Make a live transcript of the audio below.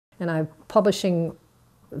and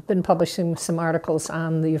been publishing some articles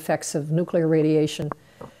on the effects of nuclear radiation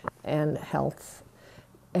and health.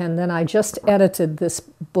 And then I just edited this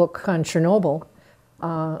book on Chernobyl,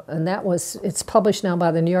 and it's published now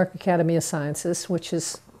by the New York Academy of Sciences, which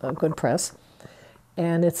is a good press.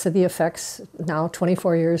 And it's the effects now,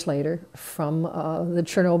 24 years later, from the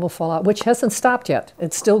Chernobyl fallout, which hasn't stopped yet.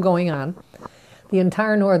 It's still going on. The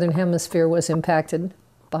entire northern hemisphere was impacted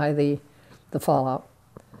by the fallout.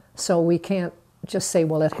 So we can't just say,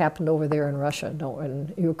 well, it happened over there in Russia,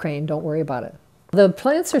 in Ukraine, don't worry about it. The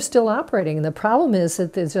plants are still operating, and the problem is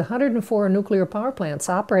that there's 104 nuclear power plants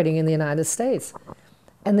operating in the United States.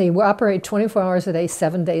 And they operate 24 hours a day,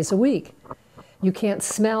 7 days a week. You can't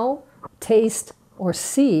smell, taste, or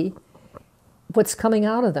see what's coming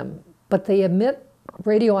out of them, but they emit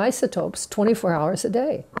radioisotopes 24 hours a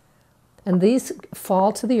day. And these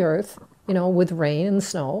fall to the earth, with rain and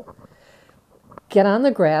snow, get on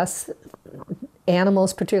the grass.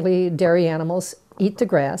 Animals, particularly dairy animals, eat the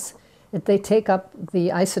grass. They take up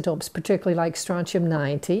the isotopes, particularly like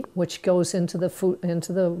strontium-90, which goes into the food,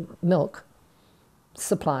 into the milk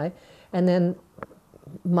supply. And then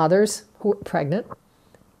mothers who are pregnant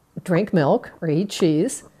drink milk or eat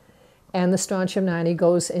cheese, and the strontium-90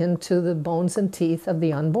 goes into the bones and teeth of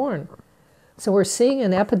the unborn. So we're seeing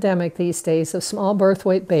an epidemic these days of small birth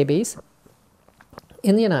weight babies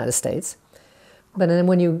in the United States. But then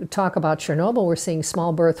when you talk about Chernobyl, we're seeing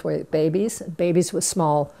small birth weight babies, babies with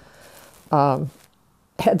small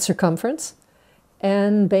head circumference,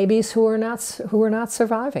 and babies who are not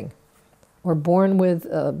surviving, or born with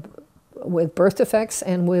birth defects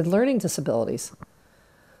and with learning disabilities.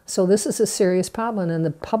 So this is a serious problem, and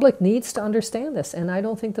the public needs to understand this, and I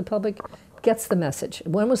don't think the public gets the message.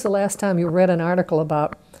 When was the last time you read an article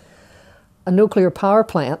about a nuclear power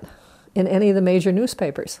plant in any of the major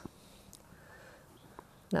newspapers?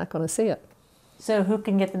 Not going to see it. So who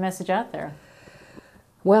can get the message out there?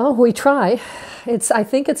 Well, we try. I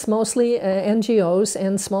think it's mostly NGOs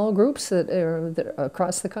and small groups that are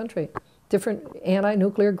across the country, different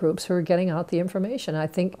anti-nuclear groups who are getting out the information. I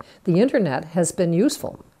think the internet has been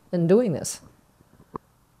useful in doing this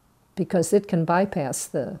because it can bypass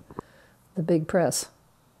the big press.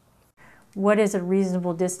 What is a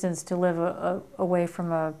reasonable distance to live away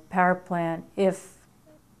from a power plant if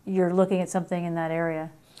you're looking at something in that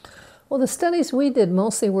area? Well, the studies we did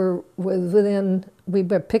mostly were we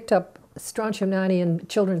picked up strontium-90 in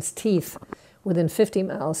children's teeth within 50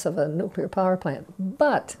 miles of a nuclear power plant.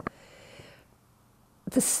 But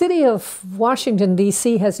the city of Washington,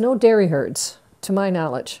 D.C. has no dairy herds, to my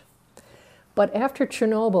knowledge. But after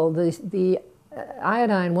Chernobyl, the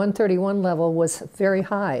iodine 131 level was very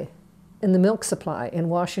high in the milk supply in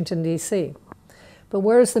Washington, D.C. But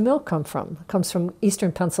where does the milk come from? It comes from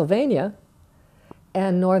eastern Pennsylvania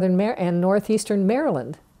and northeastern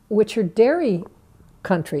Maryland, which are dairy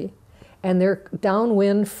country, and they're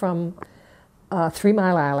downwind from 3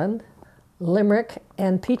 Mile Island, Limerick,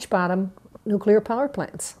 and Peach Bottom nuclear power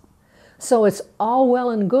plants. So it's all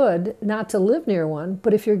well and good not to live near one,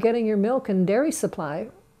 but if you're getting your milk and dairy supply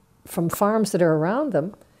from farms that are around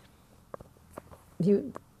them,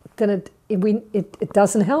 then it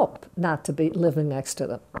doesn't help not to be living next to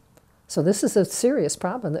them. So this is a serious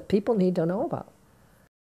problem that people need to know about.